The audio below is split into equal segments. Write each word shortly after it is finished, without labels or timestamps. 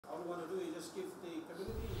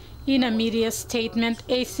In a media statement,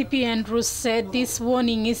 ACP Andrews said this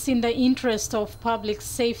warning is in the interest of public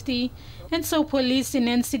safety, and so police in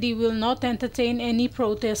NCD will not entertain any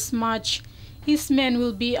protest march. His men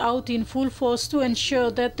will be out in full force to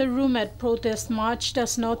ensure that the rumored protest march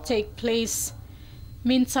does not take place.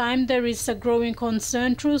 Meantime, there is a growing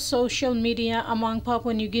concern through social media among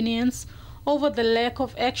Papua New Guineans over the lack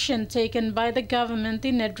of action taken by the government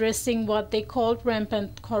in addressing what they called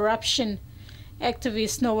rampant corruption.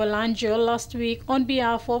 Activist Noel Angel last week, on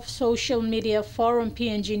behalf of social media forum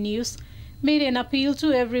PNG News, made an appeal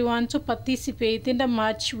to everyone to participate in the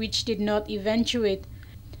march, which did not eventuate.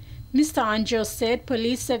 Mr. Angel said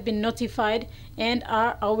police have been notified and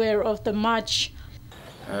are aware of the march.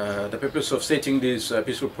 The purpose of setting this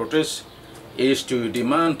peaceful protest is to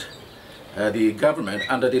demand the government,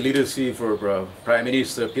 under the leadership of Prime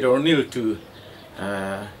Minister Peter O'Neill, to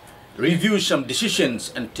review some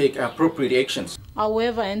decisions and take appropriate actions.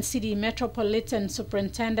 However, NCD Metropolitan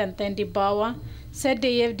Superintendent Andy Bawa said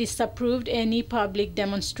they have disapproved any public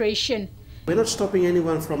demonstration. We're not stopping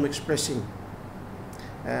anyone from expressing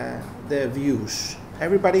their views.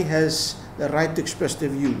 Everybody has the right to express their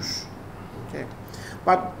views. Okay?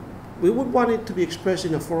 But we would want it to be expressed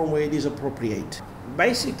in a forum where it is appropriate.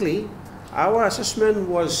 Basically, our assessment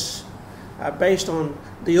was based on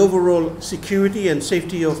the overall security and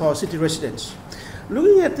safety of our city residents.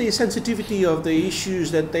 Looking at the sensitivity of the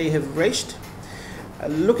issues that they have raised,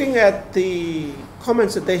 looking at the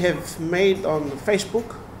comments that they have made on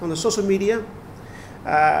Facebook, on the social media,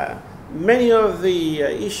 many of the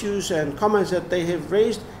issues and comments that they have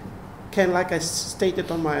raised can, like I stated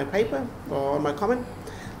on my paper or on my comment,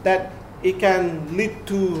 that it can lead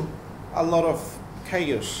to a lot of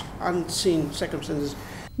chaos, unseen circumstances.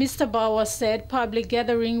 Mr. Bawa said public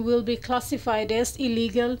gathering will be classified as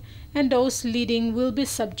illegal and those leading will be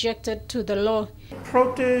subjected to the law.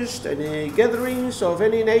 Protests and gatherings of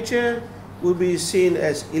any nature will be seen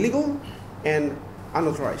as illegal and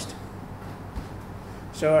unauthorized.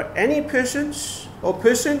 So any persons or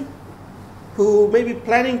person who may be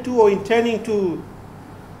planning to or intending to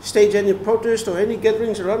stage any protest or any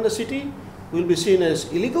gatherings around the city will be seen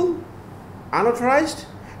as illegal, unauthorized,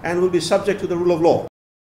 and will be subject to the rule of law.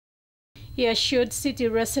 He assured city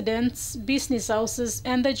residents, business houses,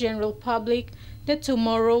 and the general public that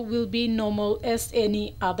tomorrow will be normal as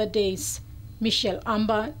any other days. Michelle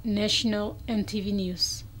Amba, National NTV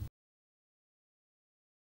News.